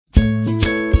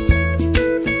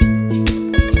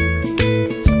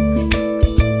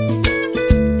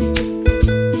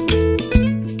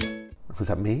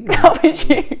that me? That was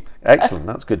you. Excellent.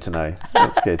 That's good to know.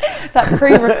 That's good. That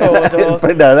pre-record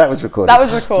or... No, that was recorded. That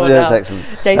was recorded. Yeah, that's excellent.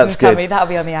 Jason's That's good. tummy, that'll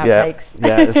be on the outtakes.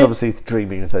 Yeah, it's obviously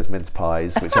dreaming of those mince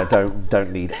pies, which I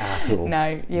don't need at all.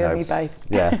 No, you and me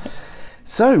both. Yeah.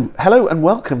 So, hello and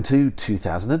welcome to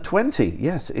 2020.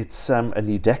 Yes, it's a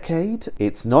new decade.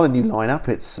 It's not a new lineup.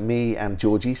 It's me and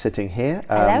Georgie sitting here.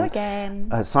 Hello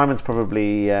again. Simon's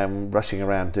probably rushing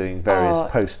around doing various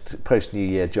post New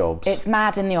Year jobs. It's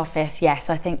mad in the office. Yes,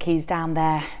 I think he's down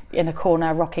there in a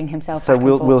corner rocking himself. So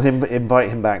back we'll invite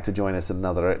him back to join us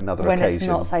another when occasion. When it's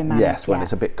not so manic. Yes, when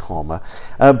it's a bit calmer.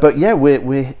 But yeah,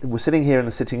 we're sitting here in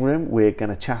the sitting room. We're going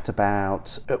to chat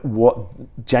about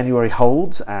what January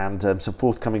holds and some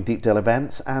forthcoming Deepdale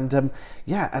events, and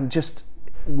just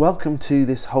welcome to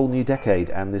this whole new decade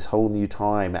and this whole new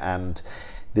time and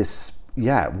this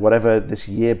whatever this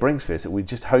year brings for us. We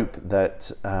just hope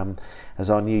that, as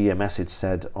our New Year message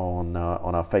said on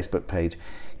our Facebook page,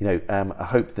 I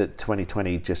hope that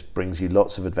 2020 just brings you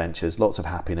lots of adventures, lots of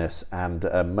happiness, and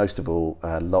most of all,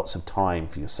 lots of time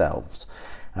for yourselves,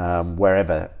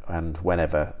 wherever and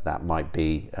whenever that might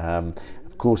be.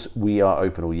 Of course, we are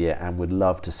open all year and would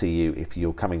love to see you if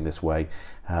you're coming this way,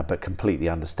 but completely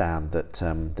understand that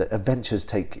adventures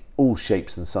take all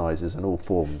shapes and sizes and all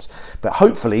forms. But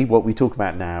hopefully what we talk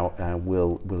about now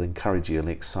will encourage you and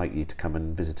excite you to come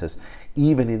and visit us,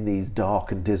 even in these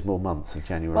dark and dismal months of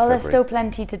January and February. There's still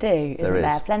plenty to do, isn't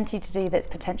there? Plenty to do that's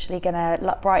potentially going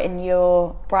to brighten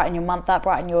your month up,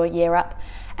 brighten your year up.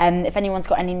 If anyone's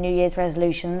got any New Year's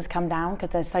resolutions, come down,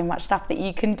 because there's so much stuff that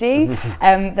you can do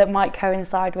that might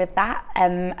coincide with that.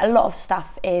 A lot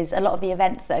of the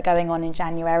events that are going on in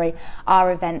January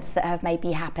are events that have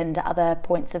maybe happened at other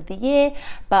points of the year,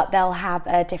 but they'll have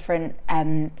a different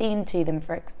theme to them.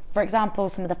 For example,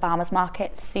 some of the farmers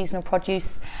markets, seasonal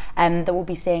produce that we'll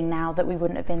be seeing now that we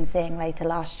wouldn't have been seeing later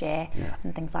last year,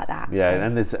 and things like that. Yeah, so.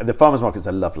 And the farmers markets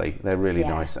are lovely. They're really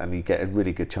nice, and you get a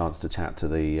really good chance to chat to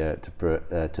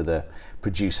the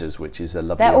producers, which is a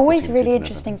lovely. They're always really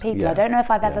interesting people. Yeah. I don't know if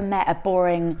I've ever met a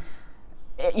boring,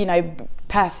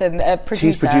 person, a producer.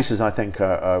 Cheese producers, I think,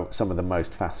 are some of the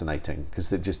most fascinating, because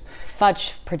they're just...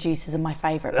 Fudge producers are my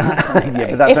favourite, personally.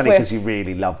 Yeah, but that's only because you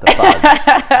really love the fudge.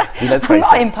 Let's face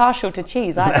I'm not impartial to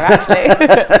cheese either,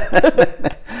 actually.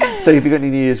 So have you got any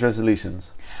New Year's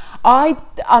resolutions?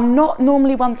 I'm not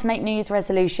normally one to make New Year's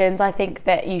resolutions. I think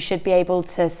that you should be able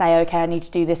to say, okay, I need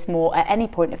to do this more at any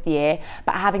point of the year.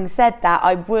 But having said that,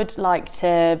 I would like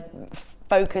to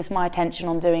focus my attention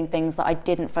on doing things that I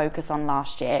didn't focus on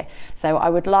last year. So I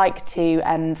would like to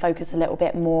focus a little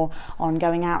bit more on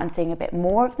going out and seeing a bit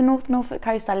more of the North Norfolk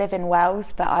coast. I live in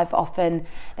Wales, but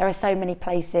there are so many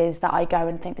places that I go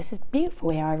and think, this is beautiful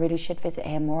here, I really should visit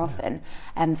here more often.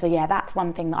 So that's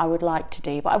one thing that I would like to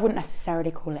do, but I wouldn't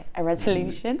necessarily call it a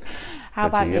resolution. How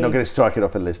about you? You're not going to strike it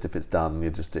off a list if it's done.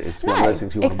 It's one of those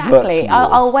things you want to work towards.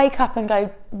 I'll wake up and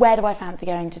go, where do I fancy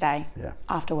going today?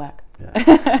 After work.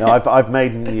 Yeah. No, I've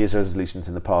made New Year's resolutions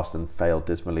in the past and failed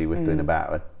dismally within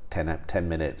about 10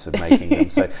 minutes of making them.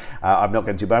 So I'm not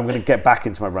going to, but I'm going to get back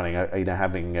into my running.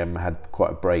 Having had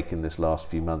quite a break in this last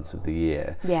few months of the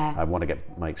year, I want to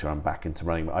make sure I'm back into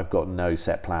running. I've got no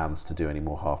set plans to do any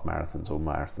more half marathons or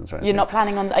marathons or anything. You're not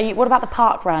planning on, what about the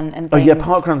park run and things? Oh yeah,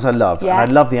 park runs I love, and I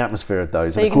love the atmosphere of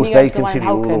those. So and of course they continue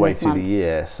all the way through the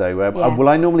year. So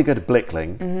I normally go to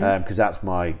Blickling, because that's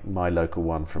my local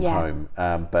one from home.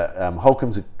 But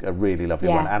Holkham's a really lovely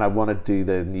one, and I want to do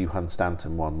the new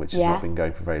Hunstanton one, which has not been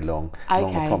going for very long,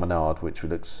 along the promenade, which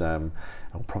looks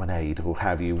or promenade, or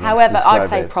however you want to describe it. I'd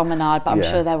say promenade, but I'm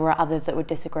sure there were others that would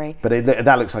disagree. But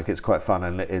that looks like it's quite fun,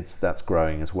 and that's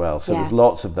growing as well. So there's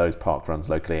lots of those park runs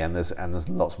locally, and there's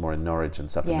lots more in Norwich and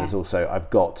stuff. And there's also,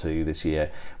 I've got to this year,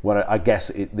 I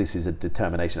guess this is a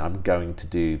determination, I'm going to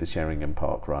do the Sheringham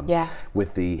park run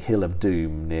with the Hill of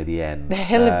Doom near the end. The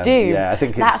Hill of Doom? Yeah, I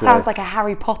think that sounds like a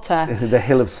Harry Potter the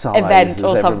Hill of Sighs, event as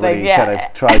or everybody something. kind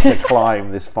of tries to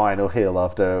climb this final hill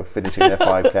after finishing their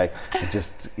 5k. And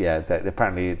just,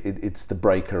 apparently it's the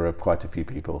breaker of quite a few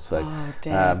people. So,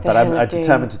 but I'm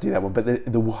determined to do that one. But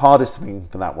the hardest thing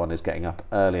for that one is getting up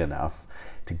early enough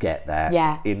to get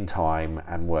there in time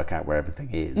and work out where everything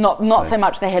is. Not so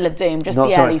much the Hill of Doom, just not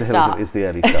the so early much the start. Hill of, it's the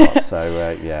early start.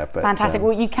 So but fantastic.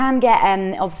 Well, you can get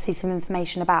obviously some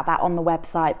information about that on the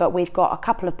website, but we've got a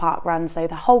couple of park runs. So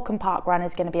the Holkham park run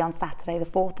is going to be on Saturday the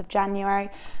 4th of January,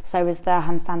 so is the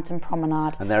Hunstanton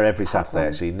promenade, and they're every Saturday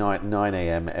actually, 9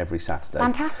 a.m. every Saturday.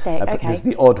 Fantastic. But there's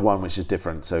the odd one which is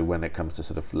different, so when it comes to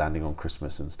sort of landing on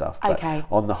Christmas and stuff, but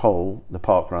on the whole the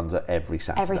park runs are every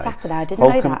Saturday. I didn't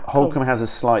know that. Holkham has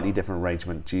a slightly different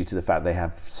arrangement due to the fact they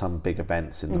have some big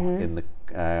events in the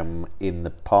in the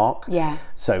park. Yeah.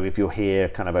 So if you're here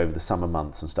kind of over the summer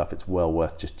months and stuff, it's well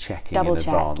worth just checking Double in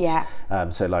check, advance. yeah.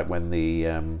 So like when the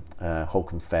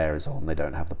Holkham Fair is on, they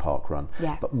don't have the park run.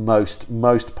 Yeah. But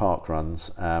most park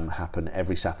runs happen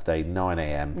every Saturday 9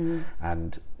 a.m.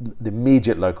 And the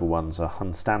immediate local ones are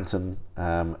Hunstanton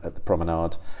at the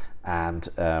promenade, and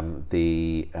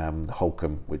the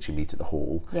Holkham, which you meet at the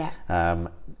hall. Yeah.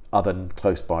 Other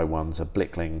close by ones are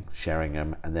Blickling,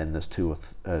 Sheringham, and then there's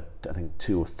I think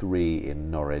two or three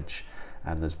in Norwich,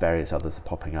 and there's various others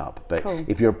popping up. But Cool.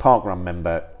 if you're a Parkrun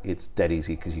member, it's dead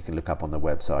easy because you can look up on the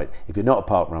website. If you're not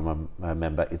a Parkrun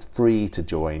member, it's free to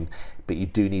join, but you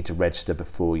do need to register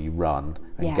before you run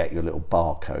and get your little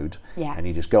barcode. Yeah. And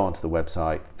you just go onto the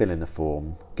website, fill in the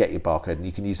form, get your barcode, and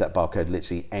you can use that barcode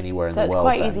literally anywhere in the world. So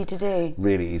it's quite easy to do.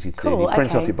 Really easy to Cool, do. You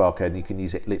print okay. off your barcode and you can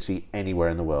use it literally anywhere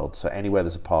in the world. So anywhere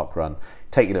there's a park run,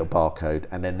 take your little barcode,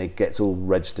 and then it gets all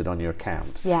registered on your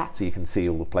account. Yeah. So you can see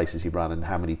all the places you've run and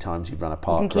how many times you've run a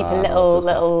park run. You can keep a and all that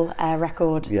little sort of stuff.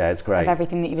 record. Yeah, it's great. Of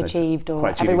everything that you've achieved or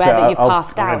quite everywhere achieving. that you've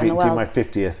passed I'm out in the going to do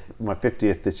world. my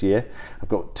 50th this year. I've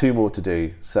got 2 more to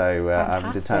do, so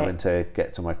I'm determined to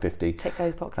get to my 50. Tick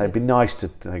those boxes. It'd be nice to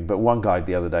think, but one guy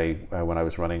the other day when I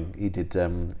was running, he'd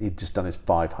just done his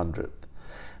 500th.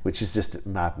 Which is just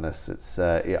madness. It's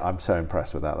I'm so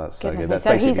impressed with that. That's so good. That's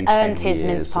so he's basically earned 10 his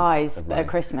years mince pies of at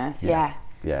Christmas. Yeah.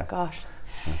 Gosh.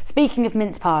 Speaking of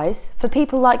mince pies, for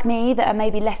people like me that are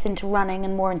maybe less into running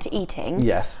and more into eating,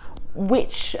 Yes.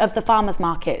 which of the farmers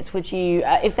markets would you?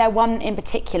 Is there one in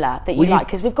particular that you like?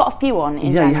 Because we've got a few on.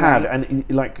 In Yeah, January. you have, and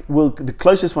the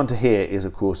closest one to here is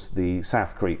of course the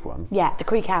South Creake one. Yeah, the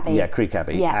Creake Abbey. Yeah, Creake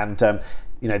Abbey, Yeah. and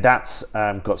that's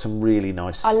got some really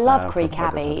nice. I love Creake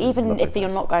carbohydrates. Abbey, I think it's a even lovely if you're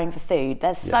place. not going for food.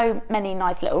 There's so many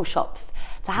nice little shops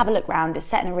to have a look round. It's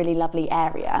set in a really lovely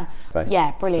area.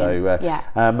 Yeah, brilliant.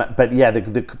 So, but yeah,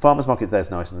 the farmers markets there's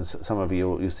nice, and there's some of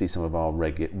you'll see some of our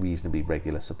reasonably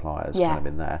regular suppliers kind of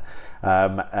in there.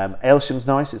 Aylsham's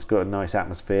nice. It's got a nice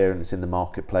atmosphere, and it's in the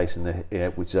marketplace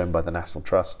which is owned by the National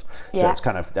Trust. So it's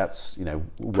kind of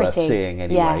worth Pretty. seeing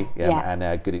anyway, Yeah. and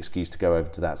a good excuse to go over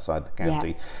to that side of the county.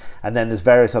 Yeah. And then there's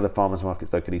various other farmers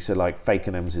markets locally. So like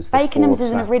Fakenham's is the Fakenham's fourth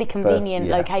is in a really convenient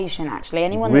location actually.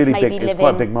 Anyone really that's maybe big. living... It's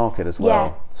quite a big market as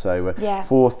well. Yeah.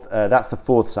 So that's the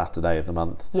fourth Saturday of the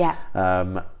month. Yeah.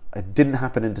 It didn't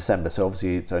happen in December, so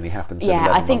obviously it's only happened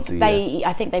 11 months a year.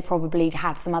 I think they probably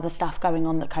had some other stuff going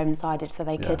on that coincided, so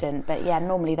they couldn't. But yeah,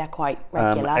 normally they're quite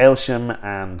regular. Aylsham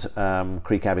and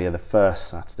Creake Abbey are the first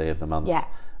Saturday of the month. Yeah.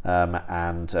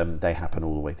 And they happen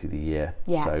all the way through the year.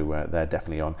 Yeah. So they're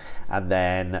definitely on. And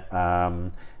then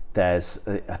there's,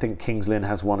 I think King's Lynn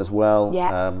has one as well.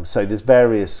 Yeah. So there's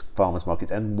various farmers markets,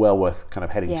 and well worth kind of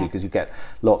heading to, Yeah. because you get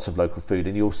lots of local food,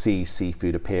 and you'll see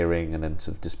seafood appearing and then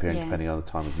sort of disappearing depending on the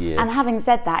time of year. And having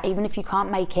said that, even if you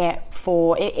can't make it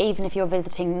even if you're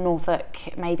visiting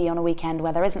Norfolk maybe on a weekend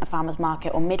where there isn't a farmers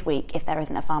market, or midweek if there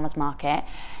isn't a farmers market,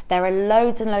 there are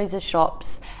loads and loads of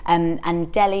shops and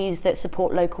delis that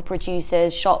support local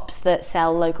producers, shops that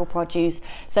sell local produce.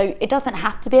 So it doesn't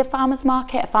have to be a farmers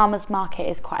market. A farmers market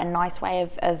is quite a nice way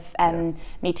of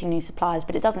meeting new suppliers,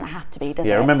 but it doesn't have to be, does it?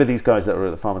 Yeah, remember these guys that are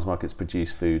at the farmers markets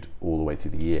produce food all the way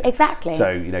through the year. Exactly. So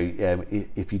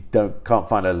if you can't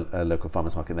find a local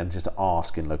farmers market, then just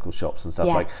ask in local shops and stuff.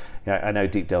 Yeah. Like I know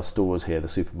Deepdale Stores here, the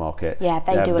supermarket. Yeah,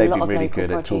 they do a they've lot been of really local good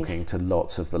produce. at talking to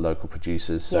lots of the local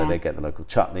producers. So Yeah. they get the local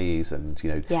chutneys, and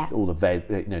all the veg.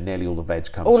 Nearly all the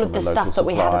veg comes all from of the a local stuff that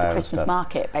we had at supplier the and Christmas stuff.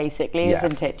 market, basically, Yeah.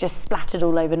 isn't it? Just splattered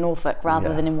all over Norfolk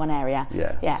rather than in one area.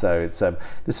 Yeah. So it's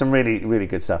there's some really, really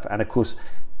good stuff, and of course,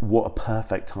 what a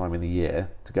perfect time in the year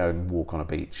to go and walk on a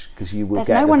beach, because you will There's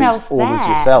get no the one beach else almost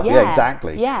there. yourself. Yeah.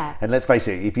 Exactly. Yeah. And let's face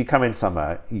it, if you come in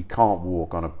summer, you can't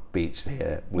walk on a beach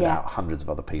here without hundreds of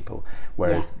other people.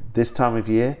 Whereas this time of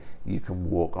year, you can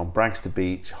walk on Bragster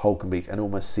Beach, Holkham Beach, and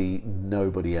almost see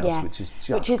nobody else, which is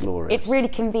just glorious. It's really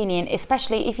convenient,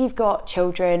 especially if you've got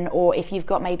children, or if you've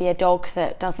got maybe a dog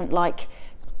that doesn't like,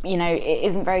 it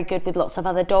isn't very good with lots of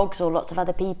other dogs or lots of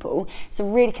other people. It's a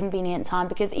really convenient time,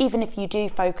 because even if you do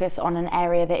focus on an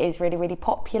area that is really, really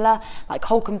popular, like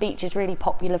Holkham Beach is really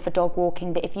popular for dog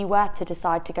walking, but if you were to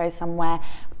decide to go somewhere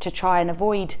to try and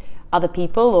avoid other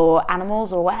people or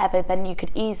animals or whatever, then you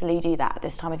could easily do that at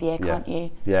this time of year, can't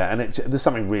you? Yeah, and there's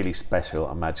something really special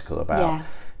and magical about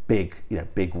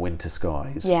big winter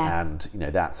skies and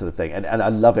that sort of thing. And I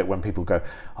love it when people go,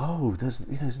 oh, there's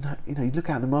no, you look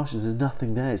out in the marshes, there's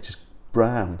nothing there, it's just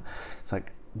brown. It's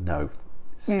like, no,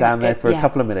 stand there for a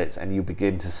couple of minutes and you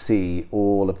begin to see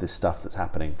all of this stuff that's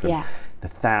happening from the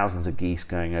thousands of geese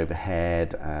going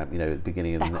overhead, you know, at the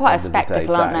beginning and the end of the day.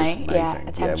 That is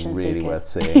amazing. Yeah, really worth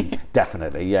seeing.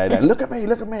 Definitely. Yeah, no, look at me.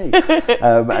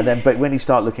 And then, but when you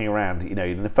start looking around, you know,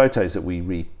 in the photos that we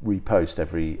repost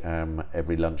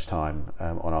every lunchtime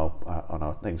on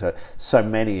our thing, so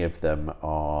many of them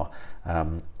are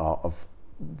of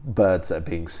birds that are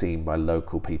being seen by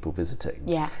local people visiting.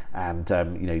 Yeah. And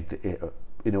you know,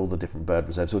 in all the different bird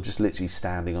reserves, or just literally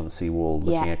standing on the seawall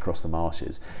looking across the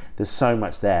marshes. There's so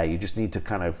much there. You just need to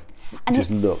kind of just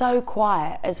look. And it's so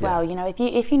quiet as well. You know,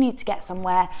 if you need to get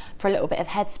somewhere for a little bit of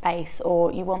headspace,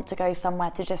 or you want to go somewhere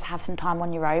to just have some time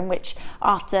on your own, which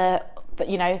after,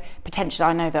 you know, potentially,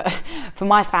 I know that for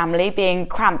my family, being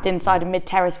cramped inside a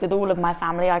mid-terrace with all of my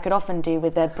family, I could often do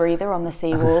with a breather on the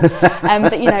seawall.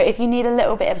 But, you know, if you need a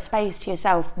little bit of space to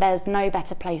yourself, there's no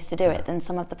better place to do it than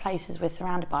some of the places we're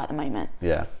surrounded by at the moment.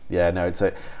 No, it's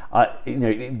you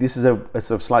know, this is a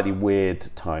sort of slightly weird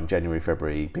time, January,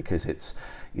 February, because it's,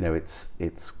 you know, it's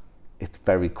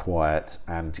very quiet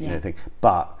and, you know,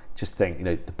 but just think, you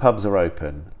know, the pubs are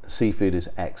open, the seafood is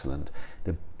excellent,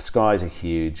 the skies are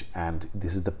huge, and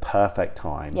this is the perfect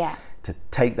time to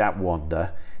take that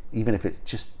wander, even if it's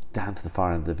just down to the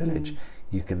far end of the village.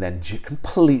 You can then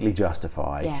completely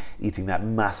justify eating that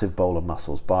massive bowl of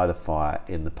mussels by the fire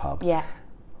in the pub.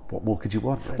 What more could you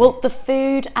want, really? Well, the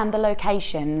food and the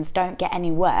locations don't get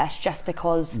any worse just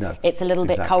because it's a little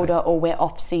bit colder or we're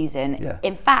off season.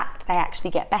 In fact, they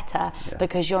actually get better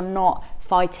because you're not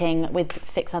fighting with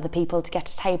 6 other people to get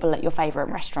a table at your favourite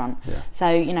restaurant. So,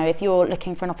 you know, if you're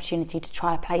looking for an opportunity to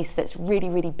try a place that's really,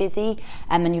 really busy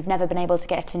and you've never been able to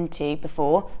get into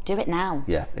before, do it now.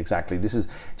 Yeah, exactly. This is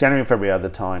January and February are the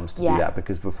times to do that,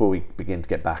 because before we begin to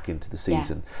get back into the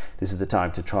season, this is the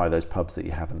time to try those pubs that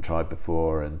you haven't tried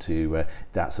before and to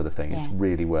that sort of thing. It's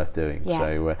really worth doing.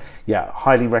 So,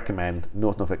 highly recommend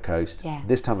North Norfolk Coast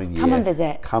this time of year. Come and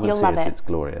visit. Come and see us. It's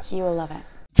glorious. You will love it.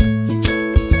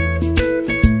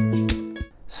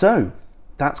 So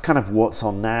that's kind of what's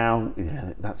on now,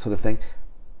 that sort of thing.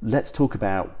 Let's talk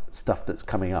about stuff that's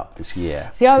coming up this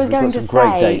year. See, I was going to say, we've got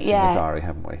some great dates in the diary,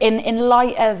 haven't we? In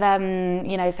light of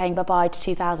you know, saying bye-bye to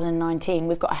 2019,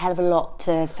 we've got a hell of a lot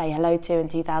to say hello to in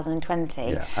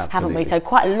 2020, haven't we? So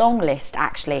quite a long list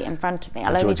actually in front of me.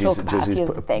 I'll only talk about a few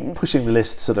of the things. Pushing the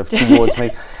list sort of towards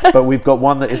me, but we've got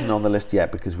one that isn't on the list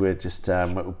yet because we're just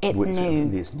it's new.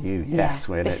 It's new, yes.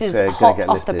 This is hot get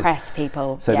off the press,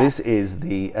 people. So this is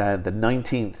the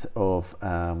 19th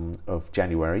of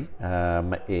January.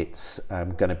 It's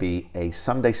going to be a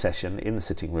Sunday session in the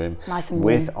sitting room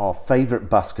with our favourite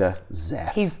busker,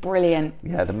 Zeph. He's brilliant.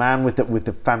 Yeah, the man with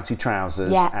the fancy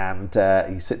trousers, and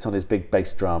he sits on his big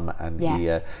bass drum and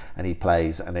he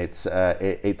plays, and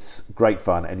it's great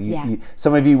fun. And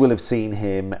some of you will have seen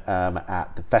him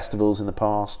at the festivals in the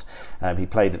past. He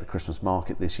played at the Christmas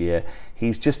market this year.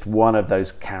 He's just one of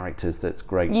those characters that's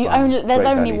great fun. There's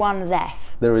only one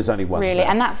Zeph. There is only one, really, Zeph.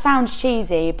 And that sounds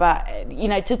cheesy, but you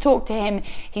know, to talk to him,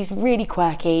 he's really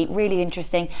quirky, really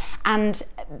interesting, and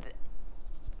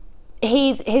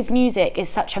his music is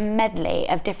such a medley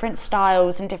of different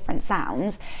styles and different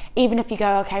sounds. Even if you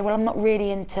go, okay, well, I'm not really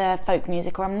into folk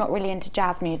music or I'm not really into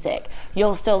jazz music,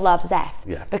 you'll still love Zeph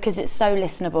because it's so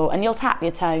listenable, and you'll tap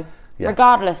your toe.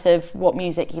 Regardless of what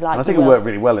music you like. And I think it'll work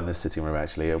really well in this sitting room,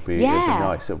 actually. It'll be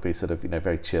nice. It'll be sort of, you know,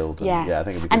 very chilled. And, I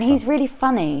think it'll be good. And he's really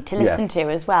funny to listen to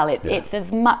as well. It's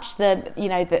as much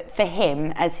for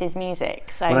him as his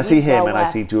music. So when I see him and I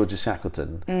see Georgia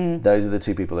Shackleton, those are the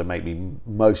two people that make me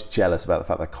most jealous about the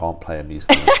fact that I can't play a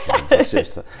musical instrument. It's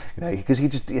just, you know, because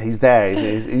he's there.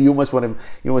 You almost want him.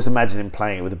 You almost imagine him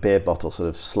playing it with a beer bottle, sort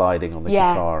of sliding on the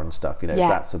guitar and stuff. You know, it's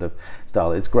that sort of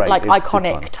style. It's great. Like it's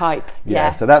iconic type.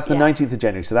 So that's the 19th of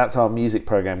January, so that's our music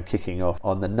programme kicking off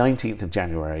on the 19th of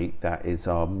January. That is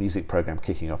our music programme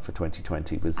kicking off for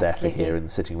 2020 with Zeph here in the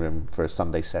sitting room for a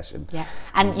Sunday session.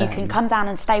 And you can come down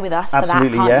and stay with us for that,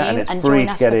 can't you? And it's free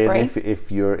to get in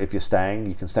if you're staying.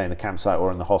 You can stay in the campsite or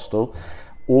in the hostel,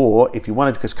 or if you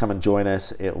wanted to just come and join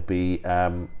us, it'll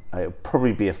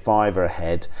probably be a £5 a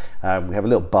head. We have a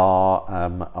little bar.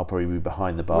 I'll probably be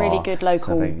behind the bar. Really good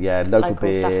local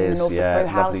beers.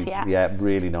 Lovely.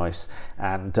 Really nice.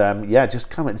 And just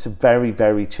come in. It's a very,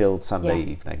 very chilled Sunday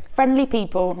evening. Friendly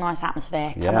people, nice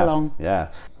atmosphere. Come along.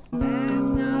 That's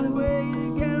not the way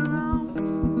you get along.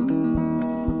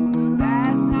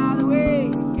 That's not the way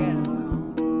you get along.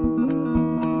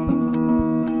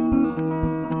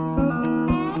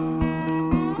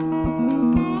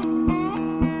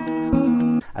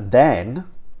 And then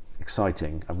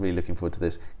exciting. I'm really looking forward to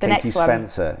this. The Katie next one,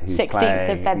 Spencer, who's 16th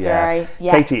playing, of February.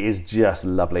 Yeah. Katie is just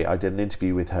lovely. I did an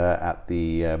interview with her at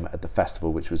the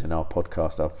festival, which was in our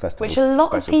podcast, our festival, which a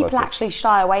lot of people podcast. actually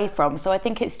shy away from. So I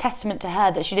think it's testament to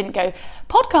her that she didn't go,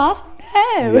 podcast?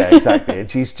 No. Yeah, exactly. And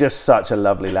she's just such a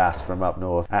lovely lass from up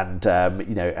north. And,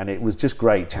 and it was just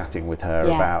great chatting with her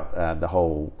about the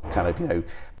whole kind of,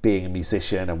 being a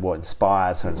musician and what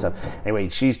inspires her and stuff. Anyway,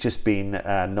 she's just been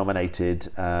nominated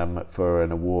for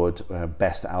an award,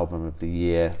 Best Album of the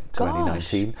Year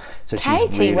 2019. So Katie,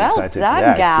 she's really well excited.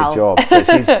 Done, gal. Good job. So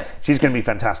she's going to be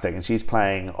fantastic, and she's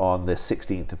playing on the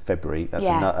 16th of February. That's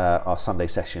our Sunday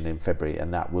session in February,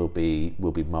 and that will be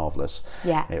marvellous.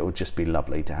 Yeah, it will just be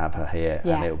lovely to have her here,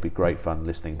 and it will be great fun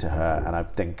listening to her. And I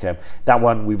think that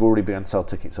one we've already begun to sell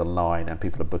tickets online, and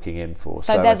people are booking in for.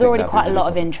 So there's already quite a lot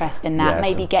of interest in that. Yeah,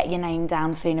 maybe get your name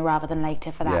down sooner rather than later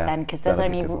for that then, because there's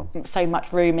only so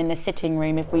much room in the sitting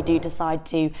room if we do decide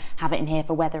to have it in here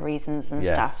for weather reasons and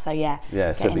stuff. So get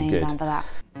your name down for that.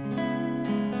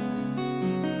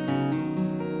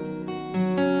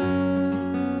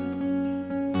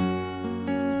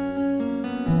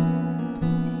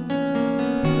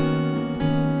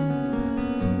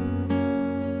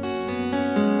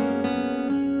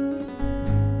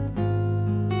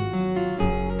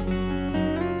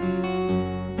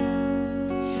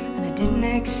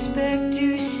 Expect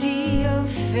to see your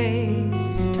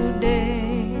face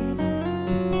today.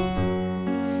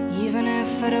 Even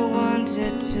if I don't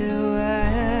wanted to,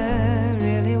 I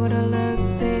really would have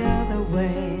looked the other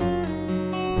way.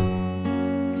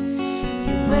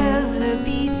 You wear the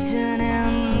beaten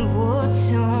and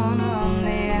war-torn on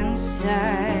the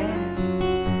inside.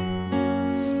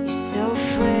 You're so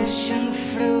fresh and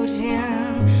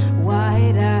floating,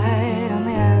 wide-eyed on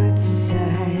the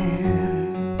outside.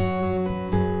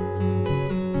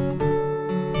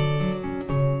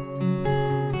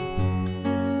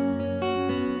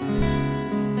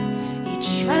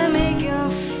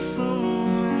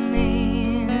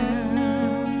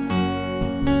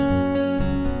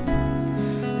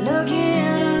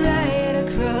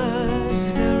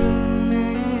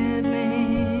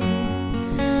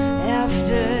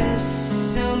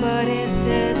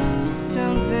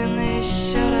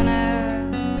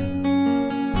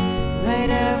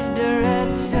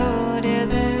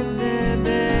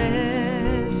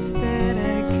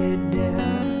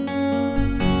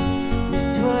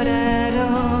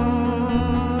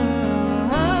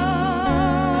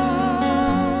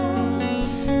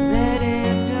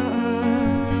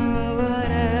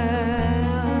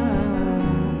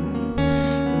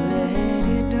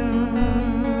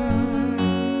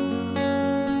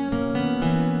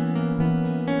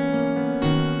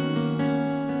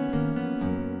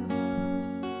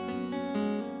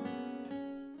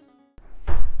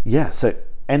 Yeah, so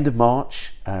end of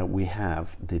March, we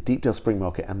have the Deepdale Spring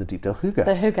Market and the Deepdale Hygge.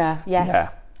 The Hygge, yeah. Yeah,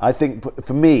 I think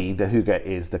for me, the Hygge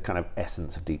is the kind of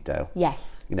essence of Deepdale.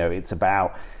 Yes. It's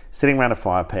about sitting around a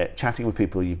fire pit, chatting with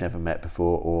people you've never met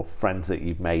before or friends that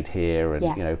you've made here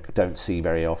and, don't see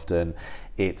very often.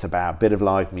 It's about a bit of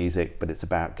live music, but it's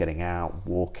about getting out,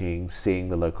 walking, seeing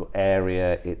the local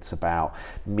area. It's about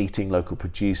meeting local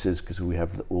producers because we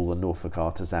have all the Norfolk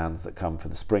artisans that come for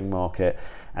the spring market.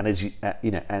 And as you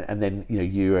then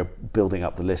you are building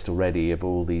up the list already of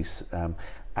all these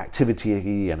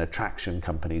activity and attraction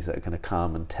companies that are going to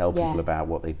come and tell people about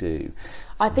what they do.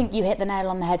 I think you hit the nail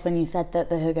on the head when you said that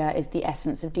the Hygge is the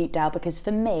essence of Deepdale, because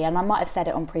for me, and I might have said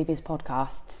it on previous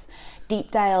podcasts,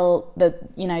 Deepdale,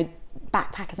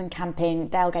 backpackers and camping,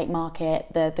 Dalegate Market,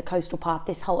 the coastal path,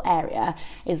 this whole area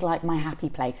is like my happy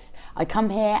place. I come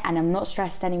here and I'm not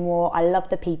stressed anymore. I love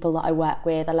the people that I work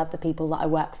with. I love the people that I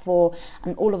work for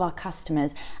and all of our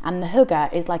customers. And the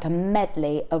Hygge is like a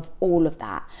medley of all of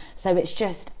that. So it's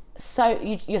just so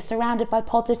you're surrounded by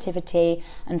positivity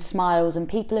and smiles, and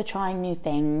people are trying new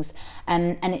things,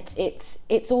 and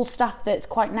it's all stuff that's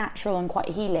quite natural and quite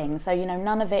healing. So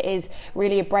none of it is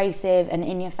really abrasive and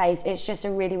in your face. It's just a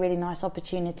really, really nice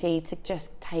opportunity to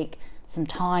just take some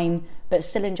time but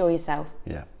still enjoy yourself.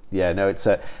 Yeah, no, it's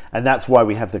and that's why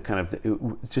we have the kind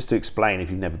of just to explain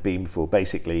if you've never been before.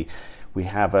 Basically, we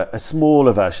have a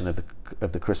smaller version of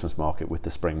the Christmas market with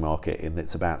the spring market, in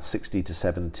it's about 60 to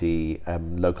 70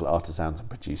 local artisans and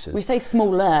producers. We say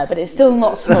smaller, but it's still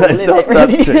not small, That's is it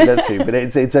really? That's true. But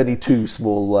it's only two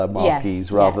small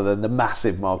marquees rather than the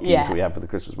massive marquees we have for the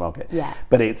Christmas market. Yeah.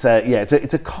 But it's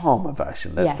a calmer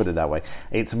version. Let's put it that way.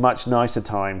 It's a much nicer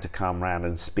time to come around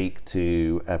and speak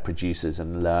to producers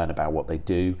and learn about what they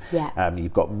do. Yeah.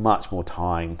 You've got much more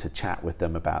time to chat with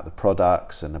them about the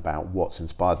products and about what's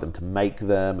inspired them to make make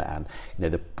them, and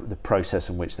the process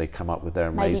in which they come up with their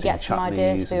amazing Maybe get some chutneys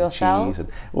ideas for and yourself. cheese and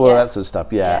all that sort of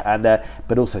stuff. And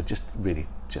but also just really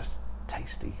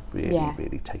tasty,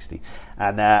 really tasty.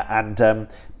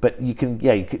 But you can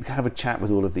have a chat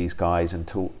with all of these guys and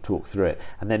talk through it,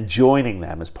 and then joining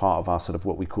them as part of our sort of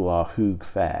what we call our Hygge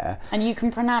fair. And you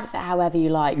can pronounce it however you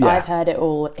like. I've heard it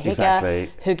all. Hygge,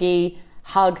 exactly. Hygge,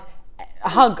 Hygge.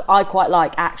 Hygge I quite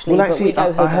like, actually. Well, actually,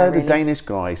 but we go Hygge, I heard really. a Danish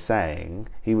guy saying,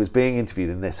 he was being interviewed,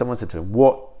 and someone said to him,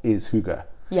 "What is Hygge?"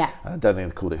 Yeah. I don't think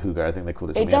they called it Hygge. I think they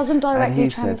called it something else. It doesn't directly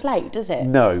translate, does it?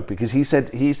 No, because he said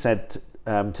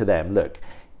to them, look,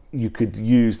 you could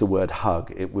use the word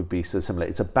hug. It would be so similar.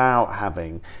 It's about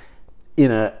having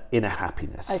inner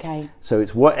happiness. Okay. So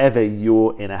it's whatever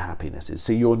your inner happiness is.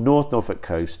 So your North Norfolk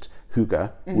coast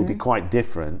Hygge would be quite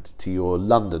different to your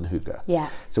London Hygge. Yeah.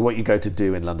 So what you go to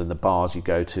do in London, the bars you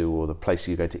go to, or the place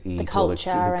you go to eat, the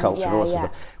culture, or the culture, and all that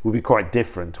stuff, will be quite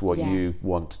different to what you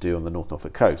want to do on the North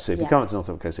Norfolk coast. So if you come up to the North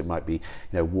Norfolk coast, it might be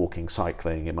walking,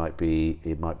 cycling. It might be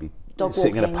dog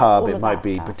sitting walking, in a pub. It might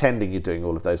be pretending you're doing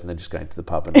all of those and then just going to the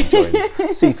pub and enjoying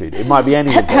seafood. It might be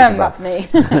any of those. That's me.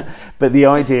 But the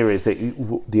idea is that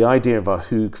the idea of our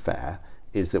Hygge fair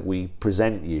is that we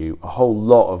present you a whole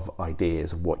lot of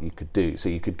ideas of what you could do. So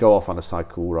you could go off on a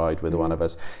cycle ride with one of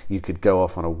us, you could go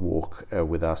off on a walk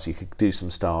with us, you could do some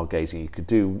stargazing, you could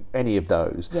do any of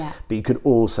those. Yeah. But you could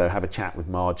also have a chat with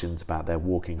Margins about their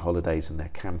walking holidays and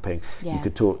their camping. Yeah. You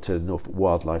could talk to the Norfolk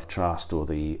Wildlife Trust or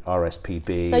the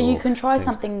RSPB. So you can try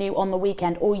something new on the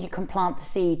weekend, or you can plant the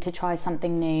seed to try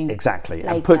something new. Exactly. Later.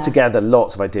 And put together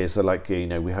lots of ideas. So like,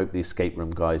 we hope the escape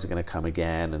room guys are going to come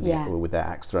again and with their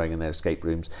axe throwing and their escape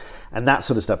rooms and that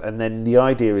sort of stuff. And then the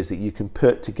idea is that you can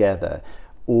put together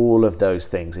all of those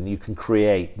things and you can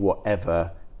create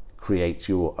whatever creates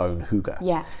your own Hygge.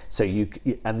 Yeah. So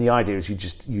and the idea is you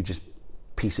just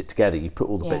piece it together, you put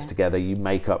all the bits together, you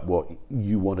make up what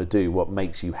you want to do, what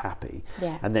makes you happy,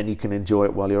 and then you can enjoy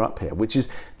it while you're up here, which is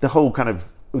the whole kind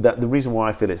of the reason why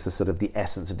I feel it's the sort of the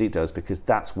essence of Deepdale, is because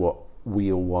that's what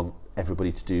we all want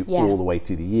everybody to do all the way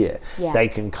through the year. They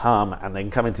can come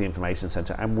into the information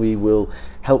centre and we will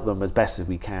help them as best as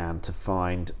we can to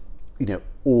find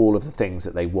all of the things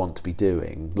that they want to be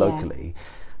doing locally.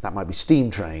 That might be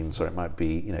steam trains, or it might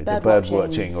be the bird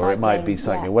watching, or it might be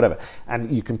cycling, or whatever.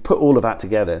 And you can put all of that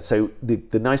together. So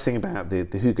the nice thing about the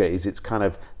Hygge is it's kind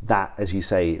of that, as you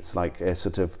say, it's like a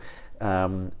sort of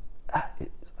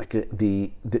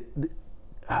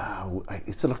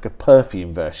it's like a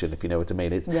perfume version, if you know what I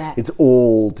mean. It's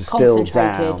all distilled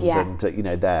down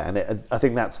and there, and I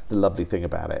think that's the lovely thing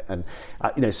about it. And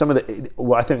some of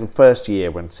I think the first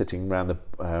year when sitting around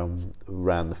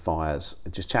the fires,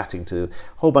 just chatting to a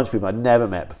whole bunch of people I'd never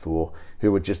met before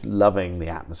who were just loving the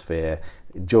atmosphere,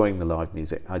 enjoying the live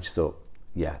music, I just thought,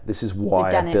 this is why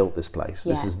I built this place.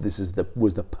 This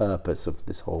was the purpose of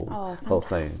this whole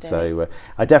thing. So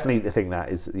I definitely think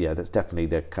that's definitely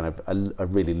the kind of a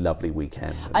really lovely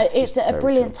weekend. It's a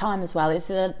brilliant time as well. It's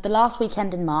the last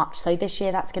weekend in March. So this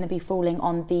year that's going to be falling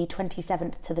on the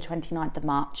 27th to the 29th of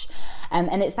March.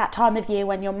 And it's that time of year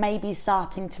when you're maybe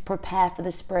starting to prepare for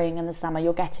the spring and the summer.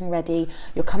 You're getting ready.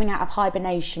 You're coming out of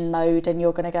hibernation mode, and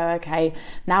you're going to go, okay,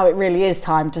 now it really is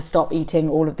time to stop eating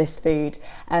all of this food.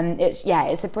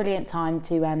 It's a brilliant time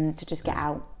to just get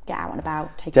out and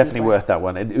about. Definitely worth that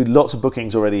one. Lots of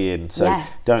bookings already in, so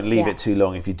don't leave it too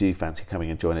long if you do fancy coming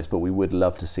and join us. But we would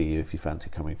love to see you if you fancy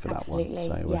coming for that one.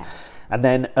 So, and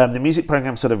then the music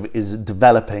programme sort of is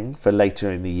developing for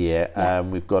later in the year.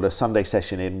 We've got a Sunday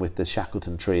session in with the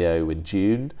Shackleton Trio in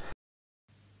June.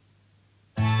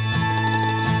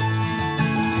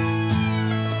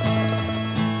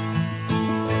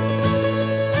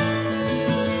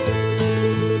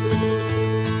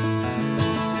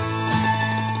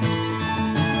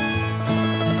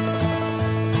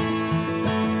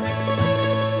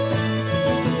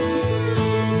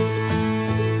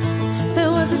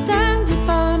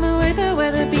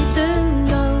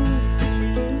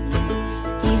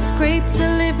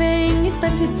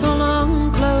 Spent it all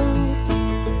on clothes.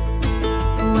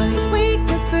 Well, his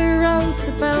weakness for robes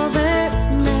of velvet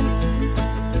meant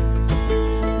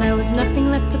there was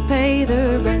nothing left to pay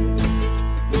the rent.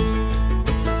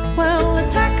 Well, the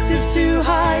tax is too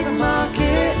high, the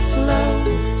market's low.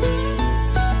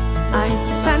 I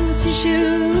see fancy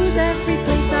shoes every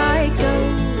place I go.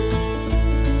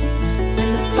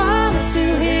 And the farmer to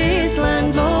his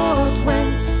landlord went.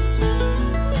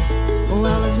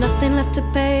 Well, there's nothing left to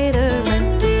pay the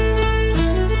rent.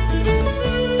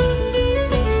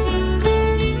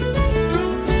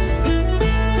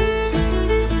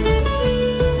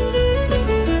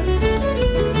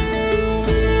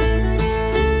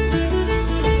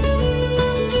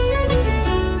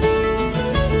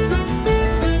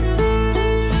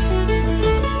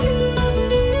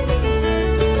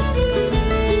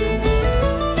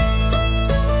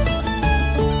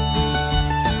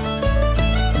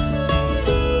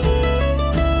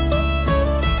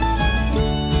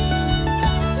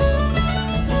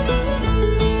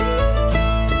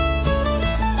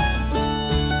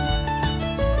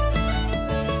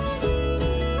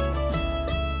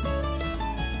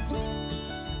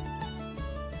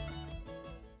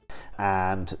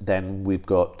 and then we've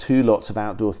got 2 lots of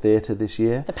outdoor theatre this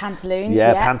year. The Pantaloons,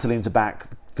 Pantaloons are back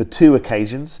for 2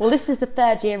 occasions. Well, this is the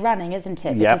 3rd year running, isn't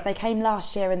it? Because they came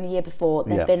last year and the year before.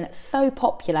 They've been so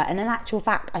popular, and in actual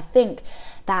fact, I think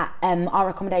that our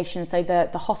accommodation, so the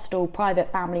hostel,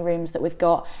 private family rooms that we've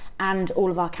got, and all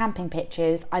of our camping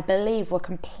pitches, I believe were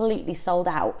completely sold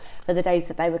out for the days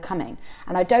that they were coming.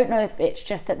 And I don't know if it's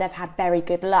just that they've had very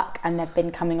good luck and they've been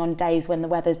coming on days when the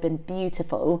weather's been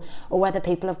beautiful, or whether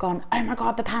people have gone, oh my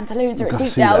God, the Pantaloons are at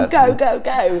Deepdale,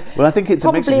 go. Well, I think it's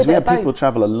a mix, because we had people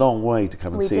travel a long way to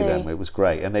come and see them. It was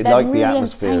great, and they like the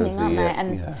atmosphere of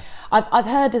the I've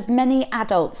heard as many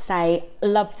adults say,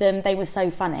 love them, they were so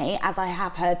funny, as I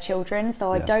have heard children.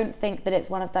 So I don't think that it's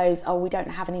one of those, we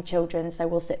don't have any children, so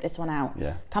we'll sit this one out.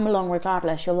 Come along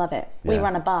regardless, you'll love it. We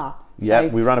run a bar. Yeah,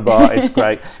 we run a bar, it's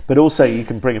great. But also you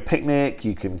can bring a picnic,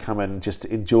 you can come and just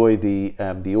enjoy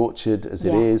the orchard as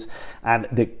it is. And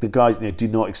the guys, do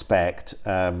not expect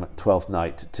 12th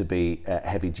night to be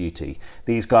heavy duty.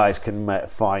 These guys can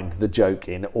find the joke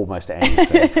in almost anything.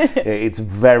 It's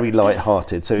very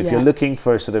light-hearted. So if you're looking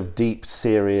for a sort of deep,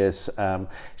 serious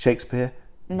Shakespeare,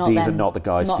 these are not the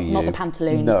guys for you. Not the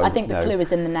Pantaloons. I think the clue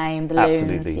is in the name, the loons.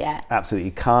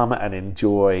 Absolutely. Come and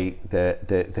enjoy the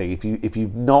thing. If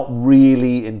you've not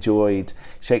really enjoyed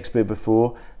Shakespeare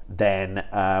before, then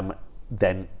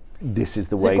this is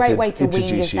the way to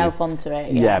introduce wean yourself onto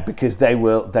it. Yeah, because they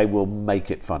will make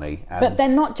it funny. But they're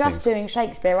not just doing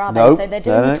Shakespeare, are they? So they're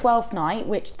doing the 12th night,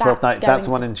 which that's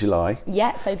one in July.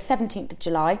 Yeah, so the 17th of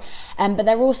July. But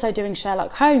they're also doing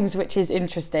Sherlock Holmes, which is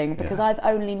interesting because I've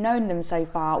only known them so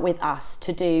far with us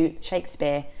to do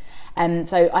Shakespeare.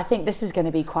 So I think this is going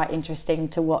to be quite interesting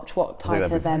to watch what type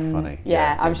of funny.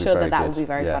 I'm sure that will be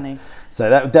very funny.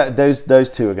 So those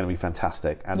 2 are going to be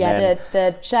fantastic. And then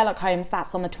the Sherlock Holmes,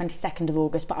 that's on the 22nd of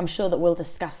August, but I'm sure that we'll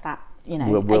discuss that.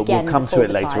 We'll come to it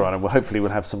later on, and hopefully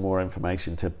we'll have some more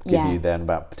information to give you then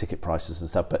about ticket prices and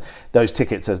stuff. But those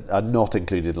tickets are not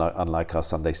included, unlike our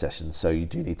Sunday sessions. So you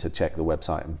do need to check the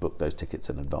website and book those tickets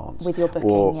in advance with your booking,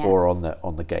 or on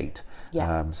the gate.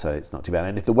 So it's not too bad.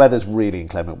 And if the weather's really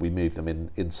inclement, we move them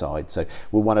inside. So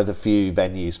we're one of the few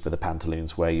venues for the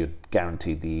Pantaloons where you're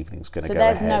guaranteed the evening's going to go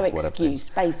ahead. So there's no excuse,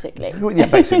 basically. Yeah,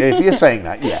 basically. If you're saying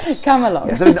that, yes. Come along.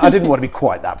 Yes, I didn't want to be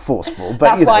quite that forceful,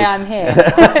 but that's why I'm here.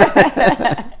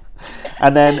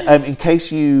 And then, in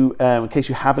case you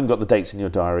haven't got the dates in your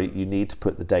diary, you need to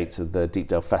put the dates of the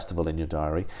Deepdale Festival in your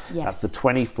diary. Yes. That's the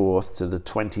 24th to the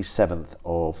 27th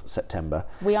of September.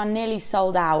 We are nearly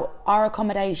sold out. Our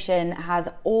accommodation has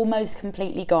almost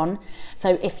completely gone.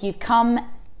 So if you've come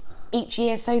each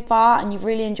year so far and you've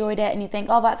really enjoyed it and you think,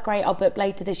 that's great, I'll book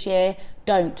later this year,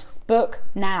 don't. Book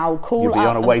now. You'll be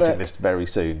on a waiting list very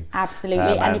soon.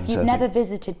 Absolutely. And if you've never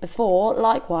visited before,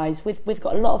 likewise, we've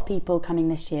got a lot of people coming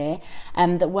this year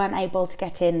that weren't able to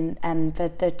get in for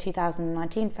the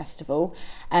 2019 festival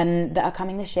that are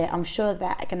coming this year. I'm sure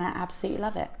they're going to absolutely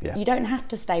love it. Yeah. You don't have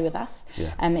to stay with us.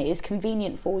 It is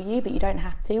convenient for you, but you don't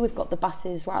have to. We've got the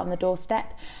buses right on the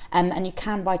doorstep, and you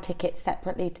can buy tickets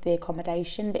separately to the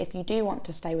accommodation. But if you do want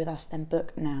to stay with us, then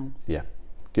book now. Yeah.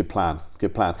 Good plan.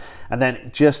 And then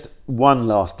just one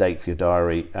last date for your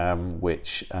diary,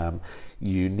 which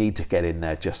you need to get in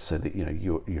there just so that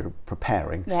you're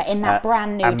preparing. Yeah, in that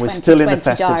brand new. And we're still in the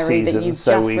festive season,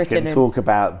 so we can talk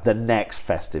about the next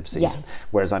festive season. Yes.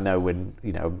 Whereas I know when I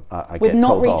get told off. We've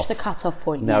not reached the cut-off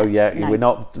point. No, we're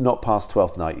not past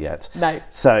 12th night yet. No.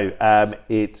 So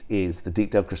it is the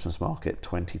Deepdale Christmas Market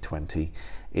 2020.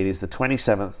 It is the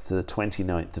 27th to the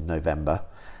 29th of November.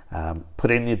 Put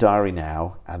in your diary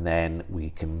now, and then we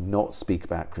can not speak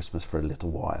about Christmas for a little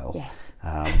while. Yes.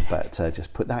 But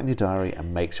just put that in your diary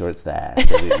and make sure it's there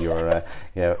so that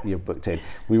you're booked in.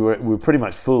 We were pretty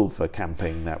much full for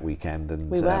camping that weekend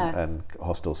and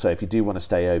hostel. So if you do want to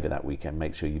stay over that weekend,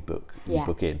 make sure you book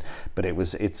in. But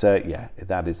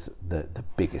that is the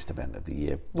biggest event of the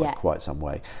year by quite some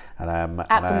way. And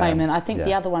at the moment, I think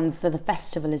the other ones, so the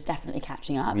festival is definitely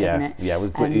catching up, isn't it?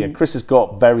 Yeah, Chris has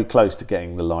got very close to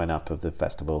getting the lineup of the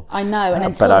festival. I know, and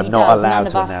until but I'm not allowed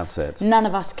to announce it. None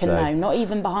of us can know. Not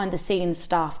even behind the scenes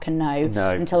staff can know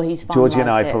until he's finalised. Georgie and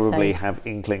I probably have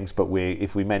inklings, but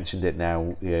if we mentioned it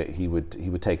now, he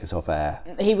would take us off air.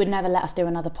 He would never let us do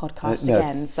another podcast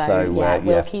again. So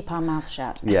we'll keep our mouths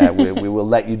shut. Yeah, we will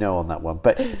let you know on that one.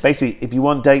 But basically, if you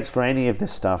want dates for any of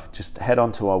this stuff, just head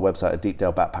on to our website at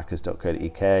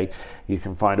deepdalebackpackers.co.uk. You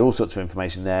can find all sorts of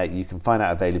information there. You can find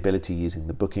out availability using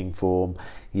the booking form.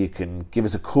 You can give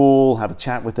us a call, have a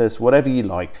chat with us, whatever you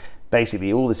like.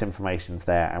 basically all this information's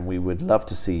there, and we would love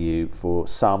to see you for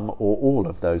some or all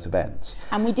of those events.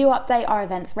 And we do update our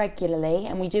events regularly,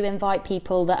 and we do invite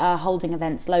people that are holding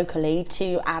events locally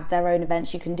to add their own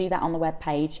events. You can do that on the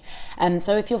webpage.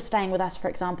 So if you're staying with us, for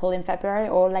example, in February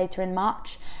or later in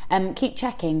March, keep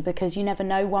checking, because you never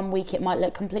know, one week it might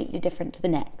look completely different to the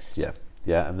next.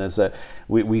 Yeah, and there's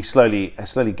we slowly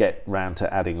get round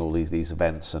to adding all these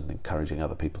events and encouraging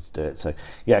other people to do it. So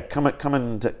yeah, come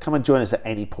and join us at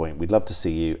any point. We'd love to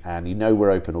see you, and we're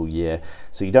open all year,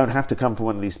 so you don't have to come for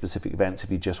one of these specific events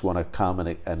if you just want to come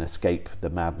and escape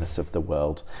the madness of the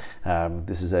world.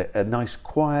 This is a nice,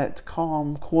 quiet,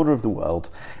 calm corner of the world.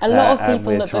 A lot of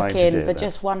people that book in for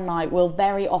just one night will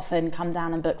very often come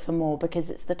down and book for more,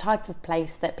 because it's the type of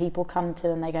place that people come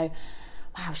to and they go,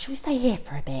 wow, should we stay here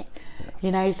for a bit?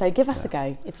 So give us a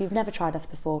go. If you've never tried us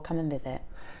before, come and visit.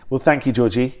 Well, thank you,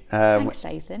 Georgie. Thanks,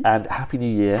 Jason. And Happy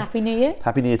New Year. Happy New Year.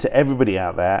 Happy New Year to everybody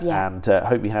out there. Yeah. And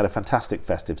hope you had a fantastic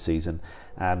festive season.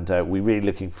 And we're really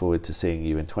looking forward to seeing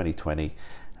you in 2020.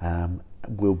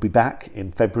 We'll be back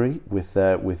in February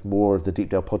with more of the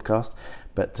Deepdale podcast.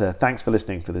 But thanks for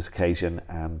listening for this occasion.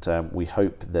 And we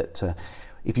hope that...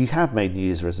 if you have made New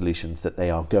Year's resolutions, that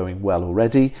they are going well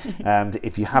already, and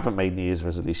if you haven't made New Year's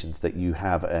resolutions, that you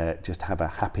have just have a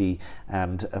happy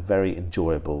and a very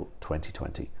enjoyable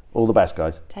 2020. All the best,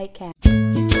 guys. Take care.